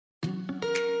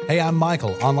Hey, I'm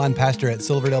Michael, online pastor at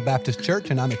Silverdale Baptist Church,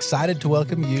 and I'm excited to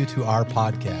welcome you to our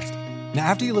podcast. Now,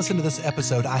 after you listen to this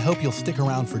episode, I hope you'll stick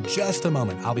around for just a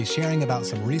moment. I'll be sharing about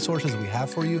some resources we have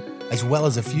for you, as well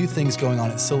as a few things going on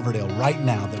at Silverdale right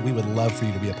now that we would love for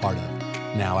you to be a part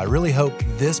of. Now, I really hope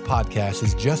this podcast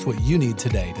is just what you need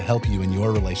today to help you in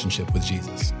your relationship with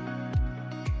Jesus.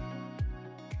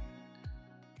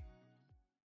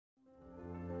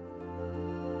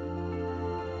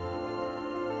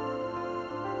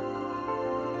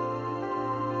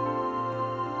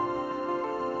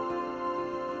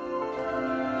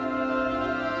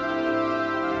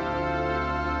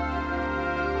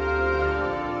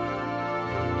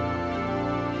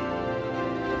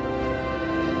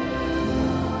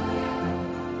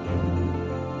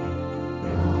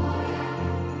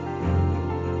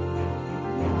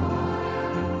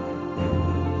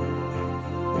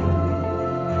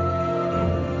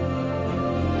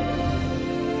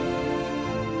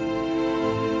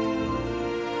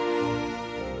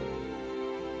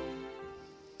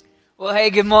 Well,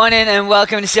 hey, good morning and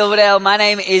welcome to Silverdale. My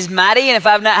name is Matty, and if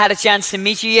I've not had a chance to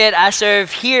meet you yet, I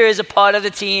serve here as a part of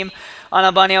the team on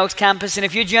our Bonnie Oaks campus. And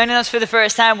if you're joining us for the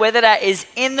first time, whether that is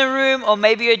in the room or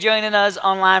maybe you're joining us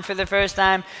online for the first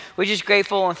time, we're just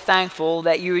grateful and thankful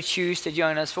that you would choose to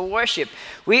join us for worship.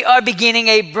 We are beginning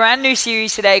a brand new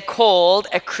series today called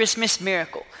A Christmas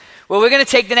Miracle, where we're going to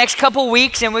take the next couple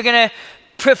weeks and we're going to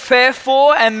prepare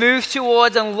for and move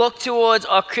towards and look towards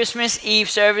our Christmas Eve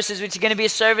services, which is going to be a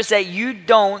service that you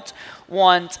don't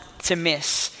want to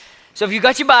miss. So if you've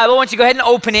got your Bible, I want you to go ahead and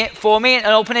open it for me and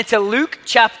open it to Luke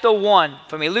chapter 1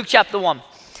 for me. Luke chapter 1.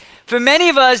 For many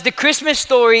of us, the Christmas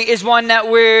story is one that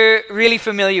we're really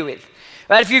familiar with.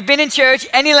 Right? If you've been in church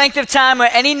any length of time or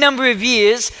any number of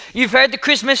years, you've heard the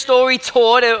Christmas story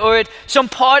taught or some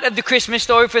part of the Christmas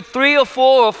story for 3 or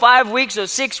 4 or 5 weeks or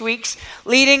 6 weeks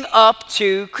leading up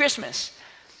to Christmas.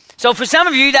 So for some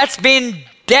of you, that's been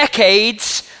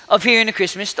decades of hearing the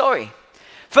Christmas story.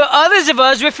 For others of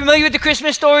us, we're familiar with the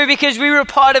Christmas story because we were a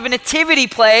part of a nativity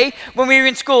play when we were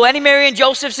in school. Any Mary and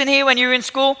Josephs in here when you were in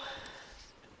school?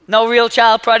 No real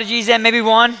child prodigies then, maybe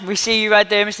one. We see you right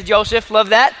there, Mr. Joseph. Love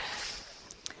that.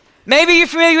 Maybe you're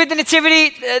familiar with the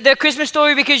nativity, the Christmas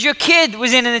story because your kid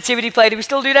was in a nativity play. Do we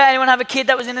still do that? Anyone have a kid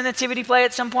that was in a nativity play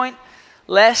at some point?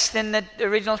 Less than the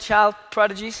original child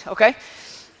prodigies? Okay.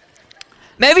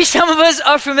 Maybe some of us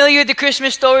are familiar with the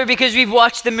Christmas story because we've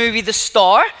watched the movie The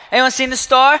Star. Anyone seen The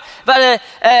Star? About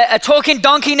a talking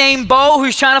donkey named Bo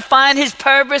who's trying to find his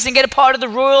purpose and get a part of the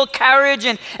royal carriage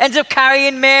and ends up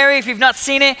carrying Mary. If you've not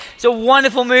seen it, it's a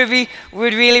wonderful movie.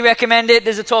 We'd really recommend it.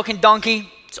 There's a talking donkey.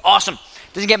 It's awesome.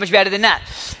 Doesn't get much better than that.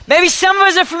 Maybe some of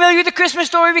us are familiar with the Christmas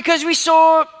story because we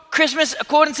saw Christmas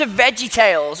according to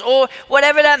VeggieTales or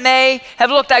whatever that may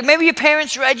have looked like. Maybe your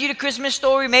parents read you the Christmas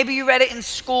story. Maybe you read it in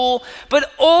school.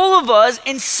 But all of us,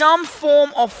 in some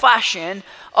form or fashion,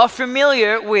 are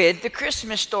familiar with the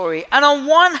Christmas story. And on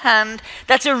one hand,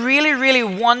 that's a really, really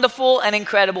wonderful and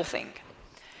incredible thing.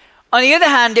 On the other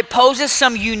hand, it poses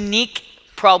some unique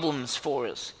problems for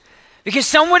us. Because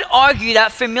some would argue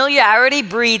that familiarity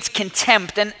breeds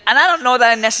contempt. And I don't know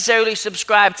that I necessarily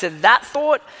subscribe to that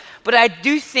thought, but I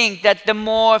do think that the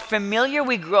more familiar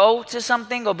we grow to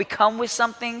something or become with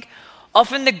something,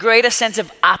 often the greater sense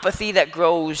of apathy that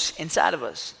grows inside of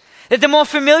us. That the more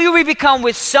familiar we become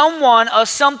with someone or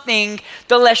something,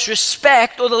 the less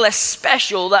respect or the less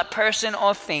special that person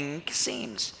or thing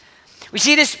seems. We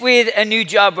see this with a new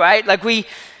job, right? Like we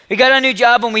got our new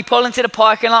job and we pull into the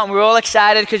parking lot and we're all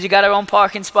excited because we got our own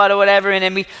parking spot or whatever, and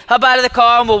then we hop out of the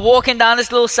car and we're walking down this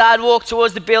little sidewalk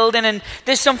towards the building and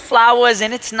there's some flowers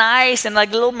and it's nice and like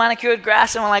little manicured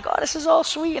grass and we're like, oh, this is all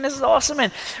sweet and this is awesome.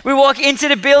 And we walk into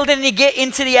the building and you get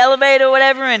into the elevator or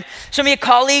whatever, and some of your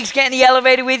colleagues get in the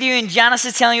elevator with you and Janice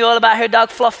is telling you all about her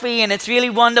dog Fluffy and it's really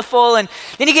wonderful. And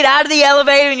then you get out of the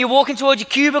elevator and you're walking towards your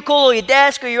cubicle or your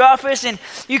desk or your office and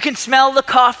you can smell the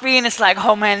coffee and it's like,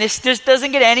 oh man, this just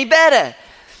doesn't get any better.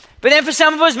 But then for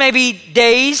some of us, maybe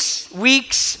days,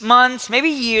 weeks, months, maybe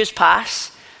years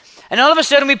pass. And all of a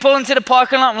sudden we pull into the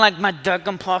parking lot and we're like, my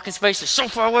doggone parking space is so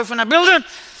far away from that building.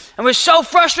 And we're so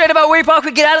frustrated about where we park.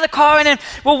 We get out of the car and then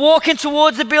we're walking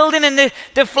towards the building and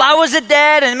the flowers are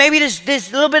dead and maybe there's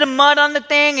a little bit of mud on the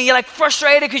thing and you're like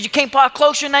frustrated because you can't park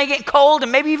closer and now you're getting cold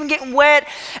and maybe even getting wet.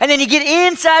 And then you get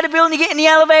inside the building, you get in the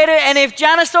elevator, and if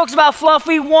Janice talks about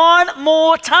Fluffy one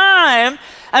more time,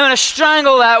 I'm going to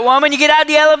strangle that woman. You get out of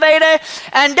the elevator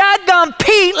and dadgum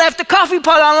Pete left the coffee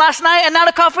pot on last night and now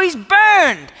the coffee's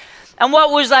burned. And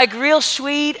what was like real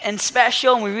sweet and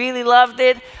special and we really loved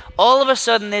it, all of a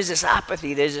sudden there's this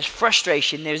apathy, there's this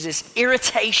frustration, there's this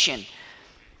irritation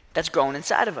that's grown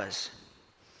inside of us.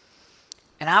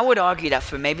 And I would argue that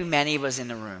for maybe many of us in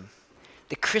the room,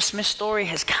 the Christmas story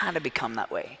has kind of become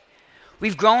that way.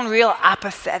 We've grown real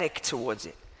apathetic towards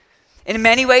it. In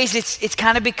many ways, it's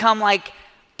kind of become like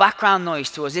background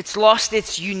noise to us. It's lost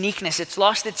its uniqueness. It's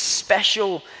lost its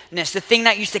specialness. The thing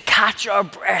that used to catch our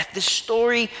breath, the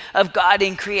story of God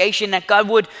in creation, that God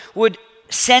would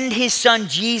send his son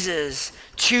Jesus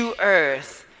to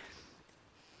earth,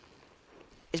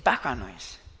 is background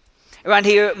noise. Around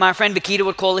here, my friend Bakita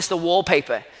would call this the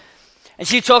wallpaper. And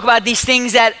she'd talk about these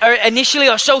things that initially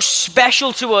are so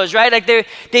special to us, right? Like they're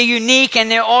unique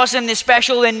and they're awesome, they're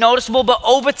special, they're noticeable, but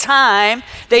over time,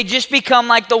 they just become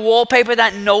like the wallpaper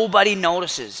that nobody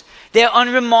notices. They're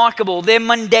unremarkable, they're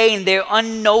mundane, they're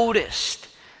unnoticed.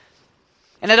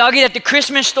 And I'd argue that the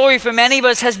Christmas story for many of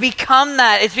us has become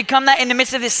that. It's become that in the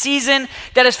midst of this season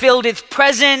that is filled with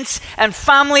presents and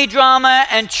family drama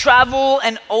and travel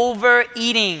and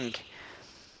overeating.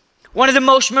 One of the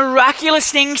most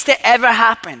miraculous things to ever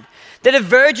happen, that a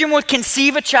virgin would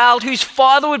conceive a child whose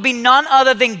father would be none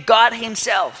other than God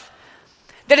himself.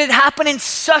 That it happened in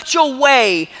such a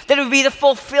way that it would be the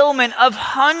fulfillment of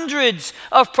hundreds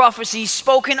of prophecies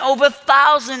spoken over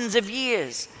thousands of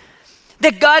years.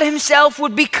 That God himself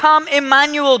would become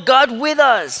Emmanuel, God with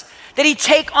us. That he'd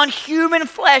take on human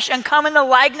flesh and come in the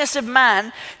likeness of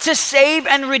man to save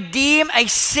and redeem a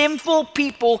sinful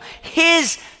people,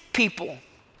 his people,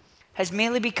 has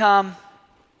merely become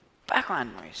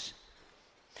background noise.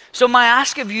 So my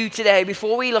ask of you today,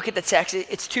 before we look at the text,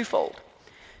 it's twofold.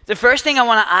 The first thing I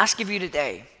want to ask of you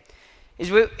today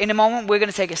is in a moment we're going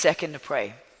to take a second to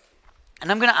pray.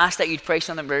 And I'm going to ask that you'd pray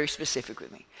something very specific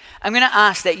with me. I'm going to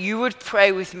ask that you would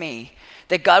pray with me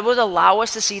that God would allow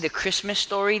us to see the Christmas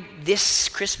story this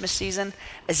Christmas season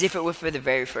as if it were for the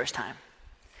very first time.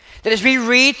 That as we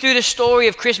read through the story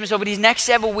of Christmas over these next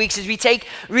several weeks, as we take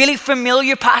really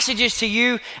familiar passages to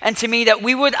you and to me, that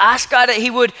we would ask God that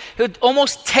he would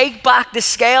almost take back the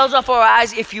scales off our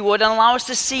eyes, if you would, and allow us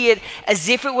to see it as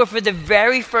if it were for the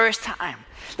very first time.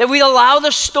 That we'd allow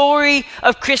the story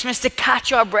of Christmas to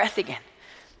catch our breath again.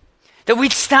 That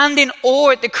we'd stand in awe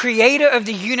at the creator of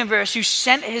the universe who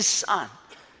sent his son.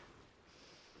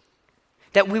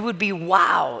 That we would be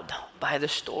wowed by the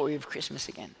story of Christmas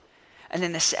again. And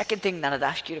then the second thing that I'd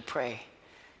ask you to pray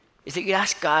is that you'd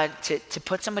ask God to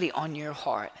put somebody on your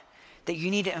heart that you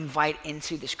need to invite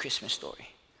into this Christmas story.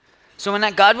 So when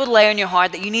that God would lay on your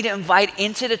heart that you need to invite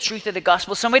into the truth of the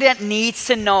gospel, somebody that needs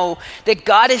to know that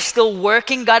God is still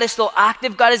working, God is still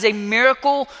active, God is a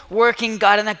miracle working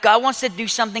God, and that God wants to do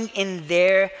something in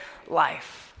their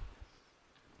life.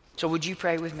 So would you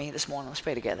pray with me this morning? Let's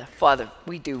pray together. Father,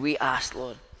 we ask,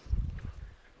 Lord,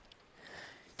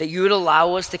 that you would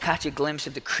allow us to catch a glimpse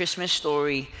of the Christmas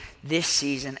story this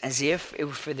season as if it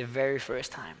were for the very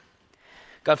first time.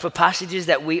 God, for passages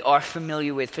that we are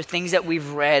familiar with, for things that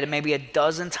we've read maybe a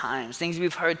dozen times, things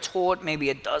we've heard taught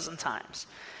maybe a dozen times,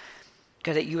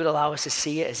 God, that you would allow us to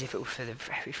see it as if it were for the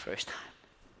very first time.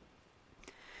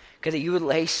 God, that you would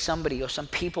lay somebody or some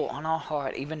people on our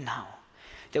heart even now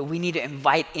that we need to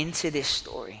invite into this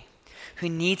story, who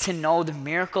need to know the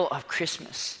miracle of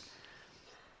Christmas,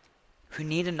 who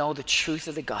need to know the truth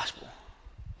of the gospel.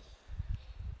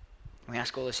 We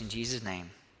ask all this in Jesus' name.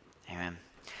 Amen.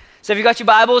 So if you've got your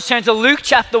Bibles, turn to Luke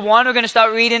chapter 1. We're going to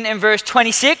start reading in verse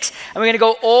 26, and we're going to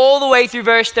go all the way through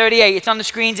verse 38. It's on the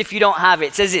screens if you don't have it.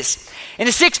 It says this: In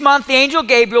the 6th month, the angel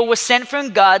Gabriel was sent from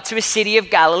God to a city of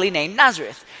Galilee named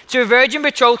Nazareth, to a virgin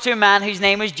betrothed to a man whose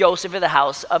name was Joseph of the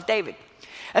house of David.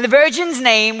 And the virgin's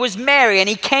name was Mary, and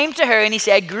he came to her and he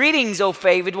said, "Greetings, O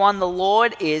favored one, the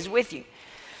Lord is with you."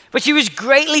 But she was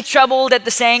greatly troubled at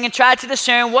the saying and tried to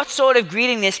discern what sort of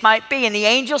greeting this might be. And the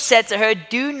angel said to her,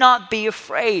 "Do not be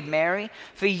afraid, Mary,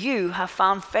 for you have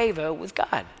found favor with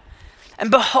God. And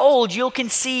behold, you'll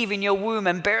conceive in your womb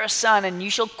and bear a son, and you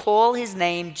shall call his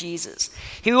name Jesus.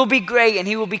 He will be great, and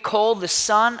he will be called the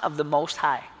Son of the Most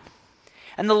High.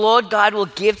 And the Lord God will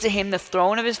give to him the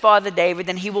throne of his father David,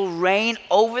 and he will reign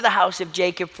over the house of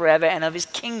Jacob forever, and of his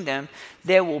kingdom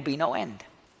there will be no end."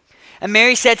 And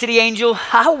Mary said to the angel,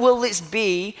 "How will this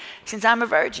be, since I'm a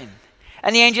virgin?"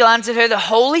 And the angel answered her, "The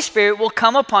Holy Spirit will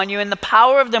come upon you, and the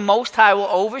power of the Most High will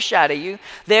overshadow you.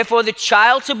 Therefore the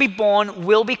child to be born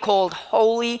will be called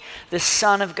Holy, the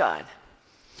Son of God.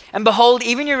 And behold,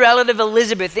 even your relative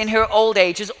Elizabeth in her old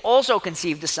age has also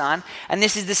conceived a son, and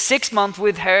this is the 6th month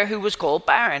with her who was called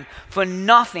barren, for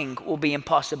nothing will be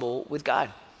impossible with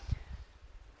God."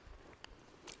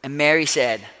 And Mary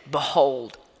said,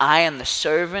 "Behold, I am the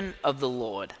servant of the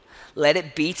Lord. Let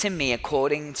it be to me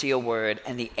according to your word."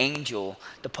 And the angel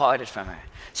departed from her.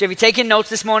 So if you're taking notes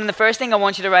this morning, the first thing I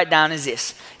want you to write down is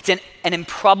this. It's an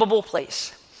improbable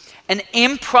place, an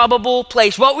improbable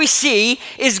place. What we see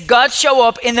is God show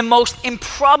up in the most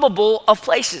improbable of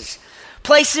places.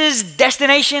 Places,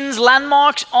 destinations,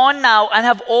 landmarks are now and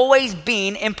have always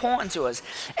been important to us.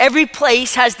 Every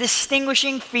place has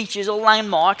distinguishing features or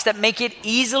landmarks that make it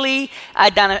easily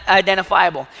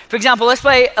identifiable. For example, let's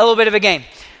play a little bit of a game.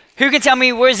 Who can tell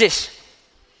me, where is this?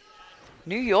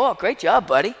 New York. Great job,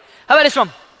 buddy. How about this one?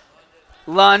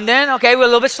 London. Okay, we're a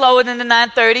little bit slower than the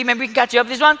 9:30. Maybe we can catch you up.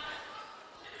 This one?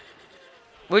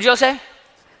 What did you all say?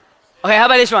 Okay, how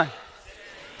about this one?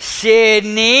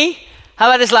 Sydney. How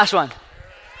about this last one?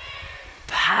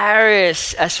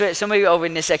 Paris. I swear, somebody over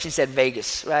in this section said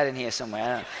Vegas. Right in here somewhere. I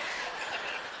don't know.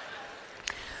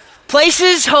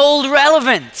 Places hold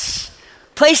relevance.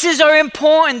 Places are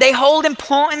important. They hold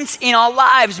importance in our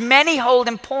lives. Many hold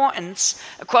importance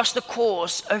across the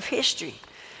course of history.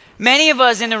 Many of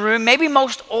us in the room, maybe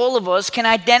most all of us, can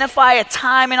identify a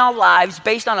time in our lives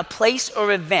based on a place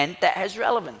or event that has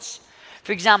relevance.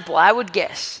 For example, I would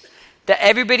guess that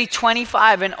everybody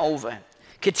 25 and over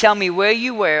could tell me where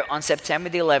you were on September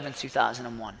the 11th,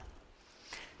 2001.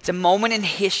 It's a moment in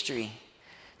history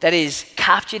that is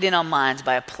captured in our minds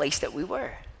by a place that we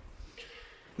were.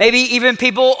 Maybe even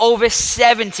people over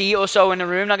 70 or so in the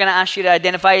room, not going to ask you to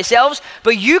identify yourselves,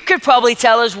 but you could probably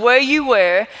tell us where you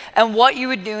were and what you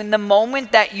were doing the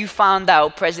moment that you found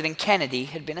out President Kennedy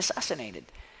had been assassinated.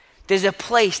 There's a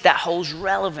place that holds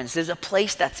relevance. There's a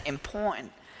place that's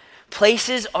important.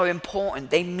 Places are important.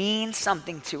 They mean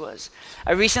something to us.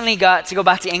 I recently got to go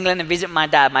back to England and visit my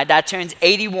dad. My dad turns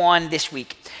 81 this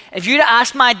week. If you'd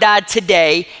ask my dad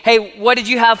today, hey, what did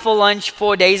you have for lunch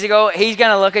 4 days ago? He's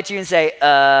going to look at you and say,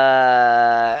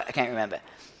 I can't remember.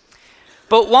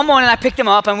 But one morning I picked him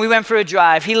up and we went for a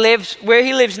drive. Where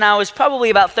he lives now is probably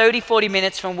about 30, 40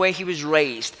 minutes from where he was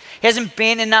raised. He hasn't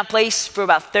been in that place for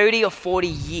about 30 or 40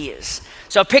 years.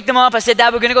 So I picked him up. I said,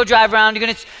 Dad, we're going to go drive around. You're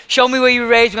going to show me where you were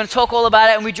raised. We're going to talk all about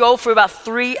it. And we drove for about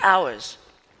 3 hours.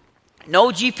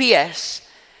 No GPS.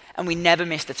 And we never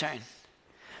missed a turn.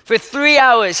 For 3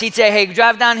 hours, he'd say, hey,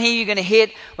 drive down here. You're going to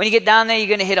hit, when you get down there, you're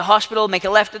going to hit a hospital. Make a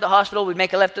left at the hospital. We'd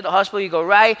make a left at the hospital. You go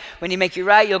right. When you make your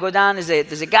right, you'll go down. There's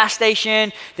a gas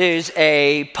station. There's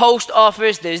a post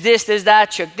office. There's this, there's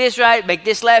that. Chuck this right. Make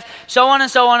this left. So on and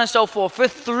so on and so forth. For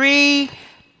 3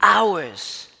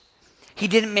 hours, he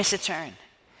didn't miss a turn.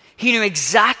 He knew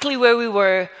exactly where we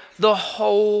were the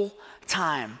whole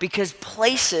time because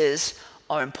places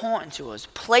are important to us.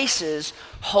 Places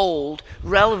hold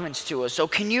relevance to us. So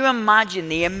can you imagine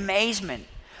the amazement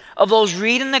of those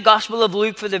reading the Gospel of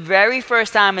Luke for the very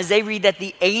first time as they read that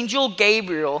the angel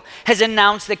Gabriel has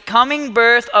announced the coming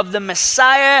birth of the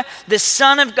Messiah, the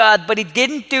Son of God, but he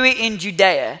didn't do it in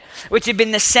Judea, which had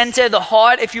been the center, the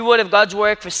heart, if you would, of God's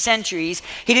work for centuries.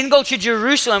 He didn't go to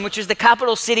Jerusalem, which was the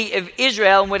capital city of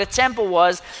Israel and where the temple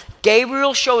was.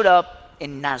 Gabriel showed up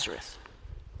in Nazareth.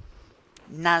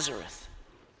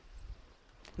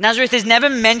 Nazareth is never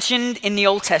mentioned in the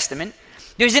Old Testament.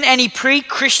 There isn't any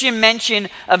pre-Christian mention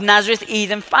of Nazareth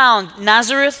even found.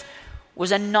 Nazareth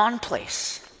was a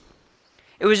non-place.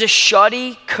 It was a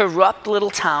shoddy, corrupt little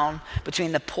town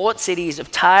between the port cities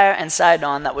of Tyre and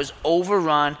Sidon that was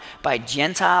overrun by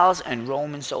Gentiles and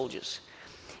Roman soldiers.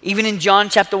 Even in John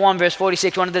chapter 1, verse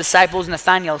 46, one of the disciples,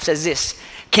 Nathanael, says this,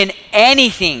 can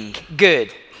anything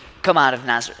good come out of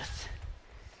Nazareth?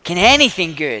 Can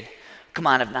anything good come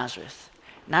out of Nazareth?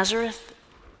 Nazareth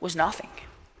was nothing.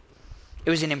 It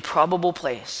was an improbable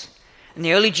place. And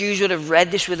the early Jews would have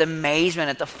read this with amazement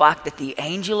at the fact that the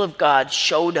angel of God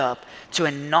showed up to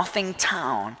a nothing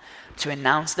town to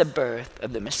announce the birth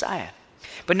of the Messiah.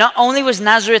 But not only was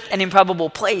Nazareth an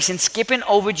improbable place, in skipping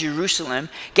over Jerusalem,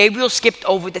 Gabriel skipped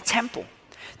over the temple,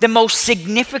 the most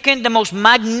significant, the most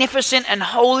magnificent and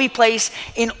holy place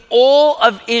in all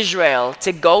of Israel,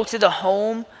 to go to the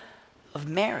home of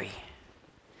Mary.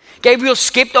 Gabriel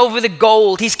skipped over the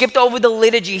gold. He skipped over the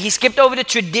liturgy. He skipped over the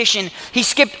tradition. He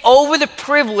skipped over the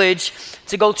privilege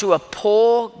to go to a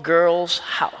poor girl's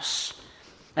house.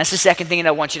 That's the second thing that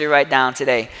I want you to write down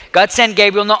today. God sent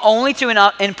Gabriel not only to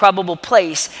an improbable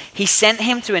place, he sent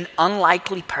him to an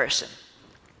unlikely person.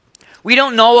 We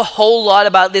don't know a whole lot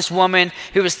about this woman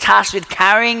who was tasked with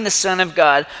carrying the Son of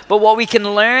God, but what we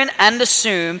can learn and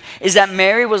assume is that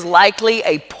Mary was likely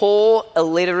a poor,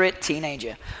 illiterate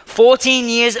teenager. 14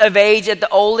 years of age at the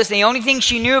oldest. The only thing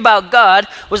she knew about God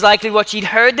was likely what she'd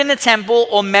heard in the temple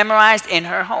or memorized in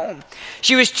her home.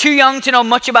 She was too young to know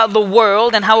much about the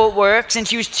world and how it works, and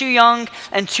she was too young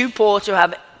and too poor to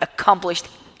have accomplished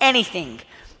anything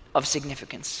of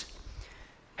significance.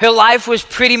 Her life was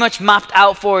pretty much mapped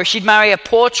out for her. She'd marry a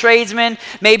poor tradesman,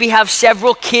 maybe have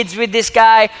several kids with this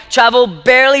guy, travel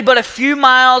barely but a few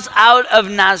miles out of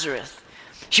Nazareth.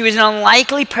 She was an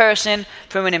unlikely person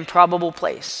from an improbable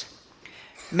place.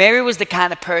 Mary was the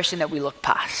kind of person that we look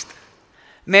past.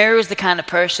 Mary was the kind of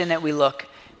person that we look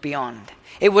beyond.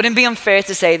 It wouldn't be unfair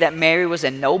to say that Mary was a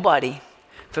nobody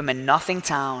from a nothing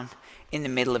town in the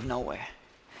middle of nowhere.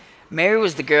 Mary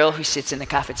was the girl who sits in the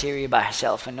cafeteria by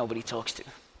herself and nobody talks to.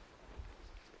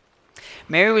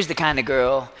 Mary was the kind of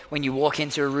girl, when you walk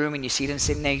into a room and you see them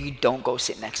sitting there, you don't go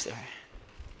sit next to her.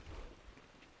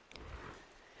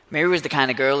 Mary was the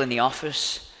kind of girl in the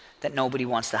office that nobody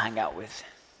wants to hang out with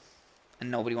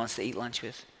and nobody wants to eat lunch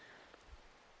with.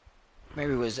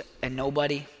 Mary was a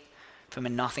nobody from a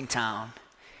nothing town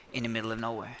in the middle of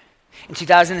nowhere. In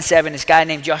 2007, this guy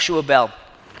named Joshua Bell,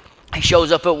 he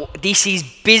shows up at DC's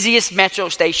busiest metro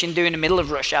station during the middle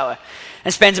of rush hour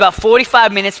and spends about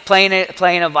 45 minutes playing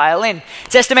a violin.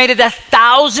 It's estimated that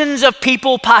thousands of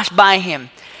people pass by him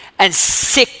and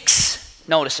 6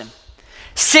 notice him.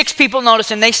 6 people notice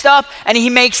him. They stop and he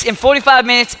makes, in 45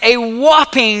 minutes, a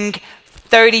whopping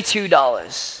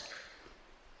 $32.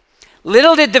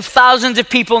 Little did the thousands of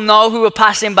people know who were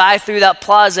passing by through that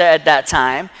plaza at that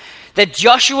time that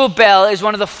Joshua Bell is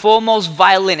one of the foremost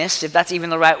violinists, if that's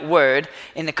even the right word,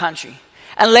 in the country.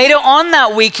 And later on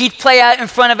that week, he'd play out in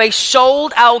front of a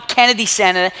sold-out Kennedy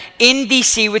Center in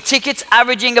DC with tickets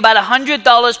averaging about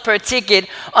 $100 per ticket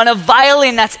on a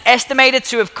violin that's estimated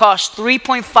to have cost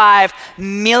 $3.5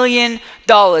 million.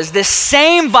 The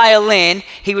same violin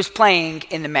he was playing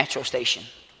in the metro station.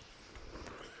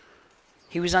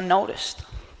 He was unnoticed.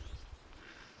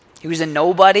 He was a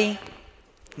nobody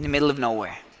in the middle of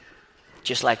nowhere,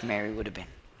 just like Mary would have been.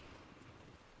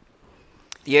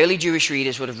 The early Jewish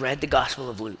readers would have read the Gospel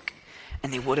of Luke,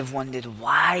 and they would have wondered,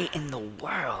 why in the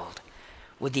world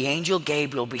would the angel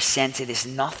Gabriel be sent to this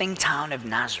nothing town of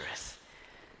Nazareth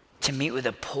to meet with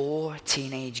a poor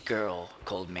teenage girl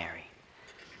called Mary?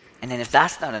 And then if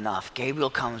that's not enough,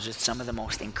 Gabriel comes with some of the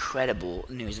most incredible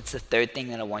news. It's the third thing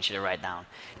that I want you to write down.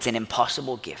 It's an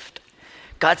impossible gift.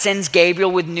 God sends Gabriel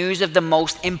with news of the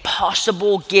most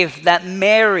impossible gift, that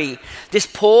Mary, this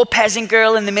poor peasant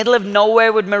girl in the middle of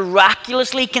nowhere, would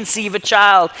miraculously conceive a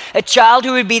child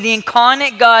who would be the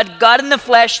incarnate God, God in the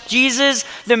flesh, Jesus,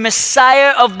 the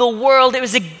Messiah of the world. It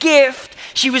was a gift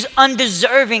she was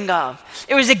undeserving of.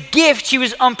 It was a gift she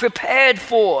was unprepared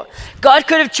for. God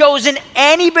could have chosen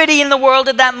anybody in the world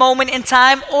at that moment in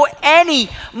time, or any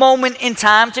moment in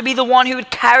time, to be the one who would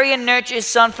carry and nurture his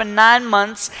son for 9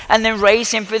 months and then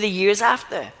raise him for the years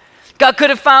after. God could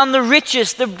have found the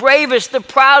richest, the bravest, the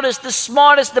proudest, the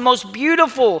smartest, the most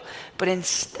beautiful, but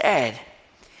instead,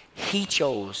 he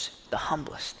chose the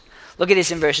humblest. Look at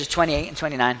this in verses 28 and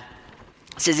 29.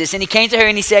 It says this, and he came to her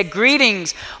and he said,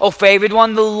 "Greetings, O favored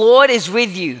one, the Lord is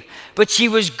with you." But she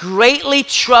was greatly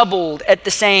troubled at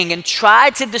the saying and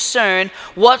tried to discern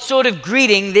what sort of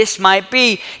greeting this might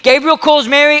be. Gabriel calls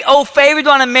Mary, "Oh, favored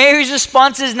one," and Mary's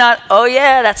response is not, "Oh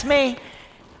yeah, that's me."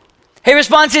 Her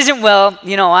response isn't, "Well,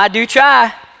 I do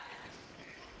try."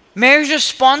 Mary's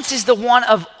response is the one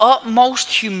of utmost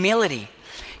humility.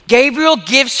 Gabriel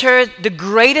gives her the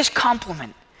greatest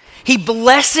compliment. He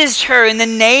blesses her in the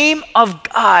name of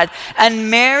God,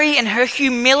 and Mary, in her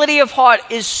humility of heart,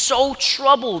 is so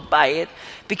troubled by it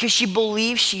because she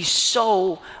believes she's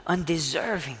so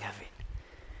undeserving of it.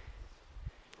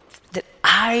 That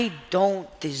I don't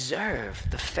deserve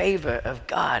the favor of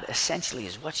God, essentially,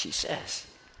 is what she says.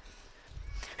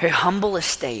 Her humble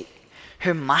estate,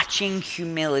 her matching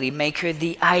humility make her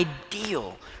the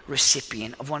ideal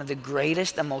recipient of one of the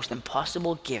greatest and most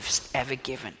impossible gifts ever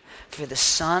given, for the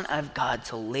Son of God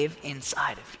to live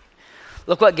inside of you.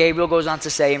 Look what Gabriel goes on to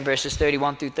say in verses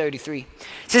 31 through 33.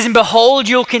 It says, "And behold,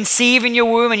 you'll conceive in your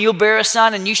womb, and you'll bear a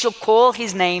son, and you shall call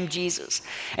his name Jesus.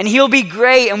 And he'll be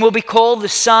great and will be called the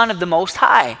Son of the Most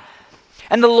High.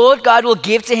 And the Lord God will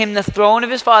give to him the throne of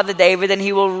his father David, and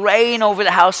he will reign over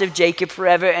the house of Jacob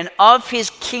forever, and of his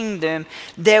kingdom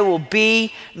there will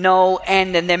be no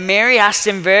end." And then Mary asks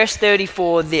in verse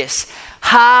 34 this,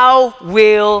 "How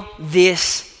will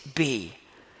this be,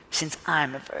 since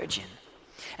I'm a virgin?"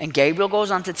 And Gabriel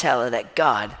goes on to tell her that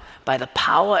God, by the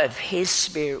power of his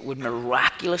Spirit, would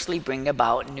miraculously bring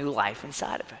about new life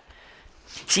inside of her.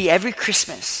 See, every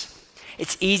Christmas,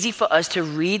 it's easy for us to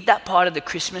read that part of the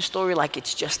Christmas story like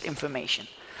it's just information,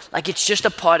 like it's just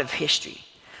a part of history,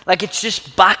 like it's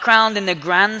just background in the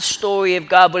grand story of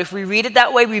God. But if we read it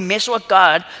that way, we miss what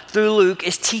God, through Luke,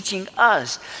 is teaching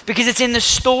us. Because it's in the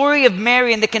story of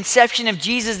Mary and the conception of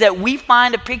Jesus that we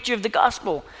find a picture of the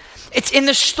gospel. It's in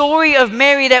the story of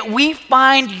Mary that we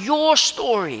find your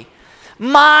story,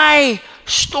 my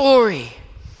story.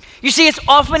 You see, it's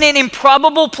often in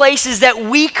improbable places that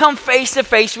we come face to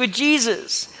face with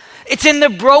Jesus. It's in the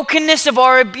brokenness of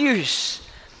our abuse.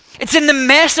 It's in the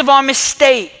mess of our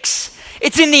mistakes.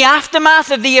 It's in the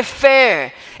aftermath of the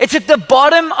affair. It's at the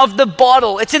bottom of the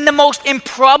bottle. It's in the most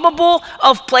improbable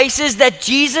of places that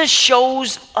Jesus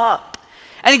shows up.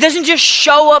 And he doesn't just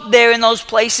show up there in those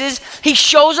places. He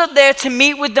shows up there to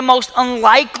meet with the most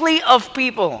unlikely of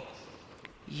people.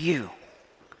 You.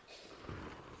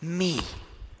 Me.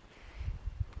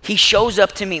 He shows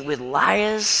up to meet with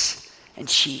liars and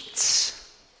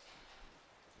cheats,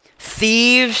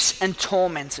 thieves and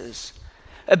tormentors,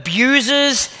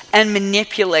 abusers and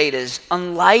manipulators,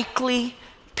 unlikely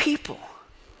people.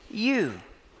 You.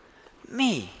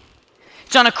 Me.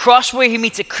 It's on a cross where he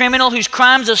meets a criminal whose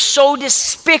crimes are so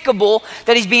despicable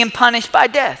that he's being punished by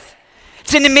death.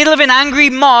 It's in the middle of an angry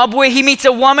mob where he meets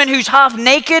a woman who's half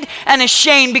naked and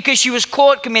ashamed because she was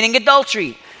caught committing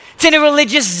adultery. It's in a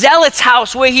religious zealot's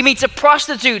house where he meets a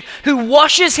prostitute who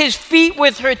washes his feet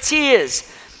with her tears.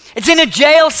 It's in a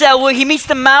jail cell where he meets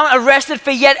the man arrested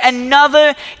for yet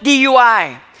another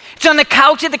DUI. It's on the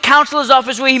couch at the counselor's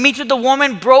office where he meets with the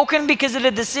woman broken because of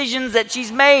the decisions that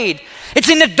she's made. It's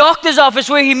in the doctor's office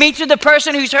where he meets with the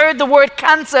person who's heard the word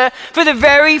cancer for the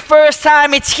very first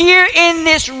time. It's here in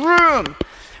this room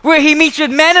where he meets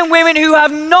with men and women who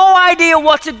have no idea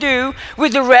what to do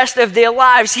with the rest of their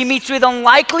lives. He meets with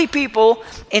unlikely people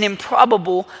in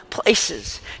improbable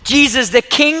places. Jesus, the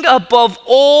King above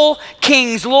all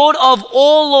kings, Lord of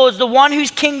all lords, the one whose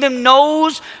kingdom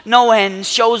knows no end,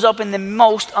 shows up in the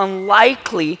most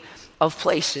unlikely of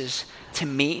places to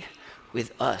meet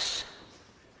with us.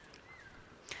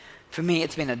 For me,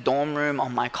 it's been a dorm room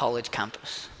on my college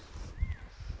campus.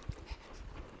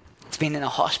 It's been in a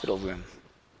hospital room.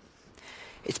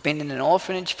 It's been in an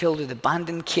orphanage filled with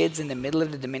abandoned kids in the middle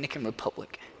of the Dominican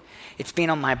Republic. It's been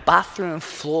on my bathroom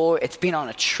floor. It's been on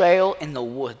a trail in the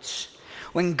woods.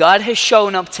 When God has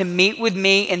shown up to meet with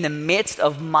me in the midst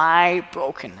of my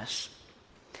brokenness.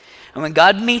 And when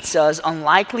God meets us,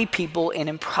 unlikely people in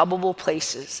improbable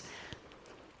places,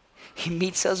 he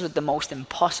meets us with the most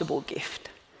impossible gift,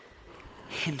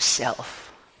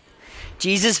 himself.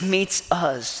 Jesus meets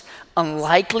us,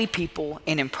 unlikely people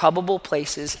in improbable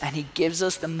places, and he gives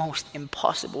us the most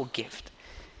impossible gift.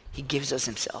 He gives us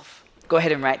himself. Go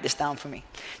ahead and write this down for me.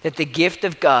 That the gift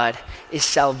of God is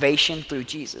salvation through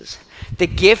Jesus. The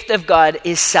gift of God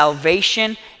is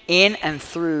salvation in and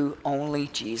through only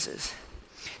Jesus.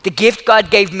 The gift God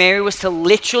gave Mary was to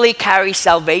literally carry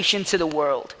salvation to the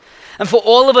world. And for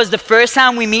all of us, the first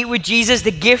time we meet with Jesus,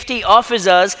 the gift he offers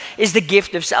us is the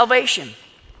gift of salvation.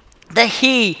 That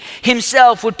he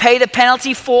himself would pay the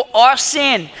penalty for our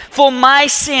sin, for my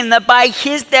sin, that by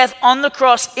his death on the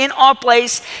cross in our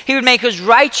place, he would make us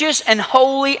righteous and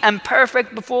holy and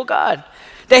perfect before God.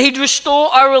 That he'd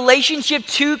restore our relationship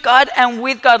to God and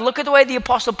with God. Look at the way the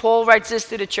Apostle Paul writes this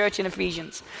to the church in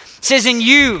Ephesians. It says, in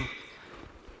you,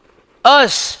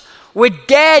 us, were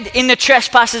dead in the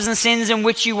trespasses and sins in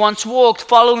which you once walked,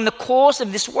 following the course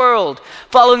of this world,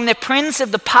 following the prince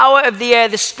of the power of the air,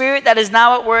 the spirit that is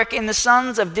now at work in the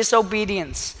sons of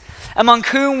disobedience, among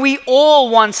whom we all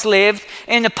once lived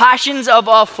in the passions of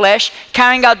our flesh,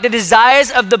 carrying out the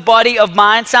desires of the body of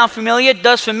mind. Sound familiar? It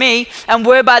does for me. And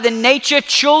were by the nature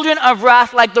children of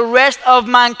wrath like the rest of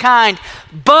mankind.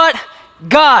 But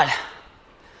God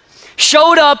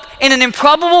showed up in an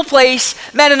improbable place,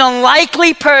 met an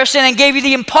unlikely person, and gave you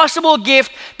the impossible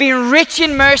gift, being rich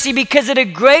in mercy because of the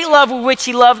great love with which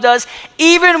he loved us,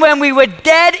 even when we were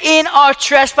dead in our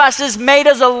trespasses, made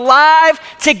us alive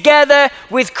together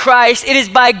with Christ. It is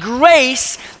by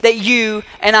grace that you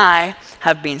and I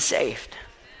have been saved.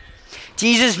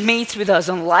 Jesus meets with us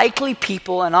unlikely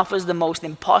people and offers the most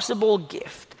impossible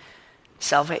gift,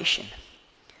 salvation.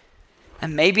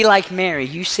 And maybe like Mary,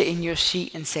 you sit in your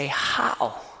seat and say,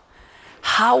 how?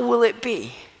 How will it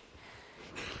be?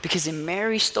 Because in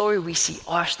Mary's story, we see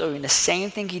our story. And the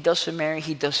same thing he does for Mary,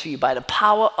 he does for you. By the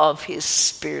power of his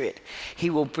Spirit,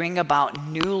 he will bring about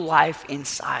new life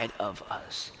inside of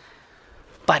us.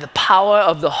 By the power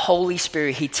of the Holy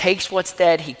Spirit, he takes what's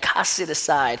dead, he casts it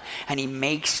aside, and he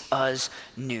makes us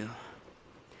new.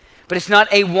 But it's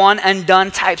not a one and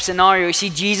done type scenario. You see,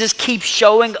 Jesus keeps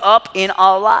showing up in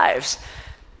our lives.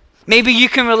 Maybe you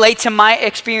can relate to my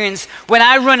experience. When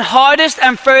I run hardest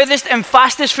and furthest and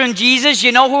fastest from Jesus,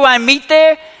 you know who I meet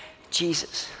there?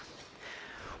 Jesus.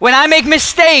 When I make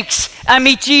mistakes, I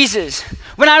meet Jesus.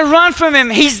 When I run from him,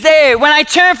 he's there. When I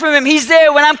turn from him, he's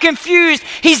there. When I'm confused,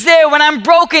 he's there. When I'm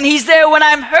broken, he's there. When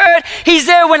I'm hurt, he's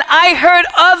there. When I hurt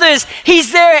others,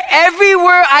 he's there.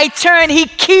 Everywhere I turn, he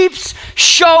keeps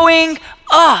showing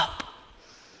up.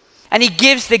 And he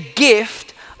gives the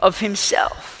gift of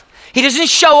himself. He doesn't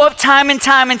show up time and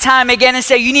time and time again and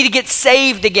say, you need to get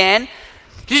saved again.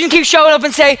 He doesn't keep showing up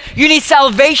and say, you need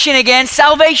salvation again.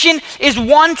 Salvation is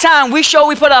one time. We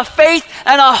put our faith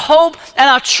and our hope and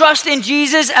our trust in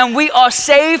Jesus, and we are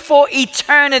saved for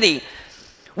eternity.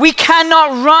 We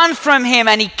cannot run from him,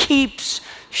 and he keeps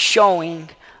showing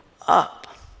up.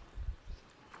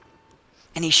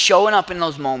 And he's showing up in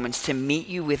those moments to meet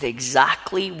you with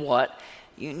exactly what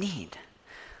you need.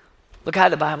 Look how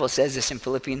the Bible says this in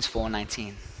Philippians 4:19.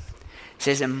 It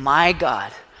says, and my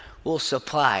God will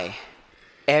supply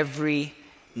every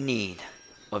need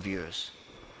of yours.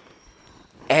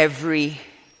 Every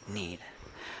need.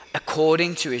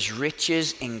 According to his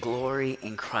riches in glory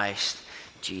in Christ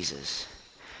Jesus.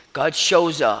 God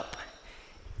shows up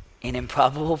in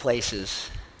improbable places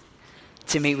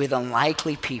to meet with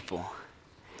unlikely people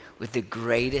with the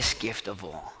greatest gift of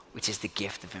all, which is the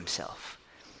gift of himself.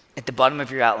 At the bottom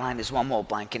of your outline, there's one more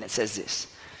blank, and it says this: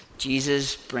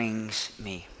 Jesus brings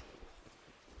me.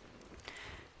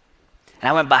 And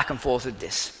I went back and forth with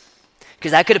this,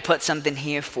 because I could have put something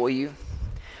here for you,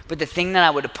 but the thing that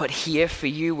I would have put here for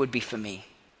you would be for me.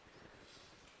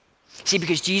 See,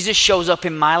 because Jesus shows up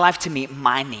in my life to meet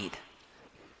my need.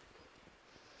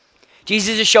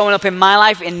 Jesus is showing up in my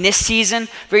life in this season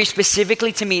very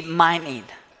specifically to meet my need.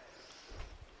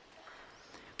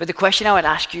 But the question I would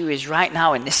ask you is, right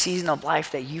now in this season of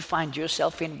life that you find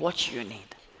yourself in, what's your need?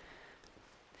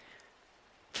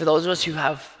 For those of us who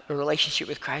have a relationship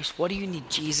with Christ, what do you need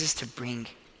Jesus to bring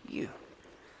you?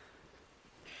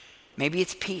 Maybe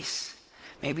it's peace.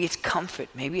 Maybe it's comfort.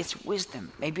 Maybe it's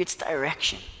wisdom. Maybe it's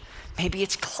direction. Maybe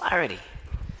it's clarity.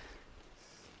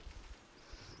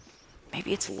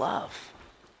 Maybe it's love.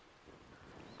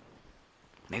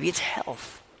 Maybe it's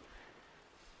health.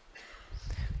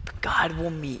 But God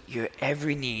will meet your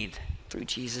every need through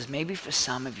Jesus. Maybe for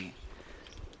some of you,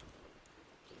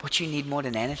 what you need more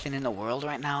than anything in the world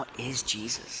right now is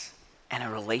Jesus and a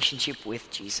relationship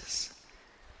with Jesus.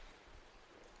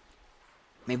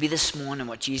 Maybe this morning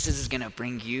what Jesus is going to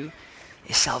bring you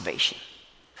is salvation.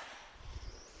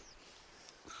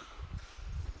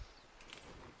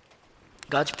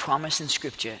 God's promise in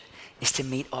Scripture is to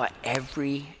meet our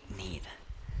every need.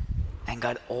 And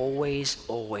God always,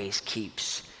 always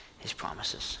keeps his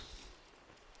promises.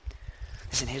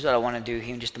 Listen, here's what I want to do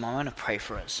here in just a moment. I want to pray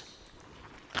for us.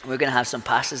 We're going to have some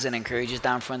pastors and encouragers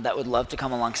down front that would love to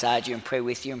come alongside you and pray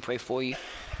with you and pray for you.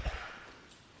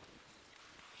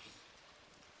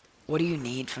 What do you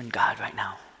need from God right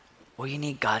now? What do you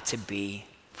need God to be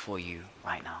for you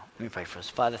right now? Let me pray for us.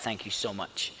 Father, thank you so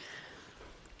much.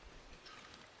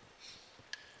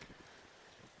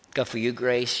 God, for your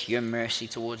grace, your mercy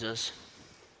towards us.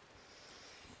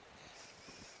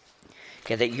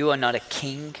 God, that you are not a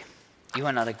king. You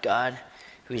are not a God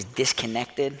who is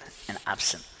disconnected and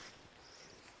absent.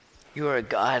 You are a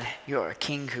God, you are a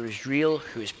king who is real,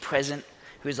 who is present,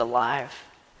 who is alive,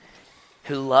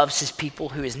 who loves his people,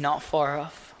 who is not far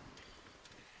off.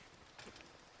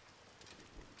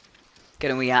 God,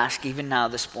 and we ask even now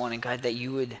this morning, God, that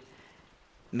you would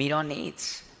meet our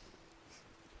needs.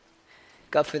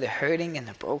 God, for the hurting and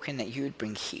the broken, that you would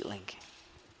bring healing.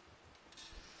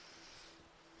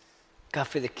 God,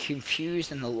 for the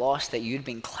confused and the lost, that you'd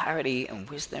bring clarity and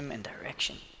wisdom and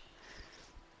direction.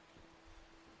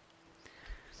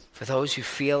 For those who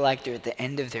feel like they're at the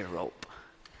end of their rope,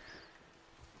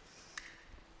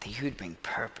 that you would bring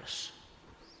purpose.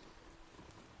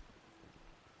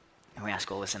 And we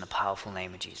ask all this in the powerful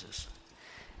name of Jesus.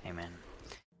 Amen.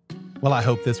 Well, I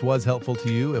hope this was helpful to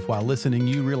you. If while listening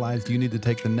you realized you need to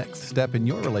take the next step in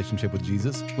your relationship with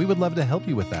Jesus, we would love to help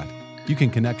you with that. You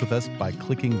can connect with us by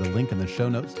clicking the link in the show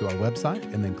notes to our website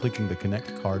and then clicking the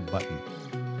Connect card button.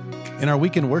 In our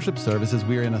weekend worship services,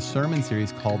 we are in a sermon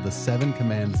series called The 7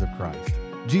 Commands of Christ.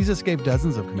 Jesus gave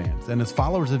dozens of commands, and as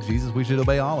followers of Jesus, we should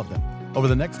obey all of them. Over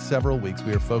the next several weeks,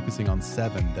 we are focusing on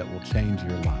 7 that will change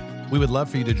your life. We would love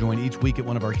for you to join each week at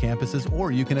one of our campuses,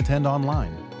 or you can attend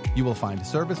online. You will find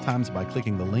service times by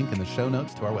clicking the link in the show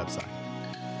notes to our website.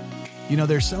 You know,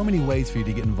 there's so many ways for you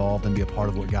to get involved and be a part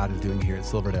of what God is doing here at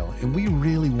Silverdale, and we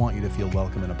really want you to feel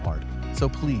welcome and a part. So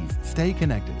please, stay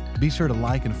connected. Be sure to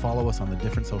like and follow us on the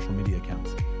different social media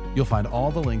accounts. You'll find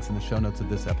all the links in the show notes of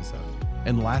this episode.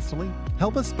 And lastly,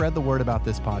 help us spread the word about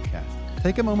this podcast.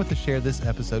 Take a moment to share this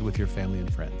episode with your family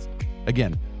and friends.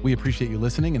 Again, we appreciate you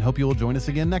listening and hope you will join us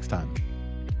again next time.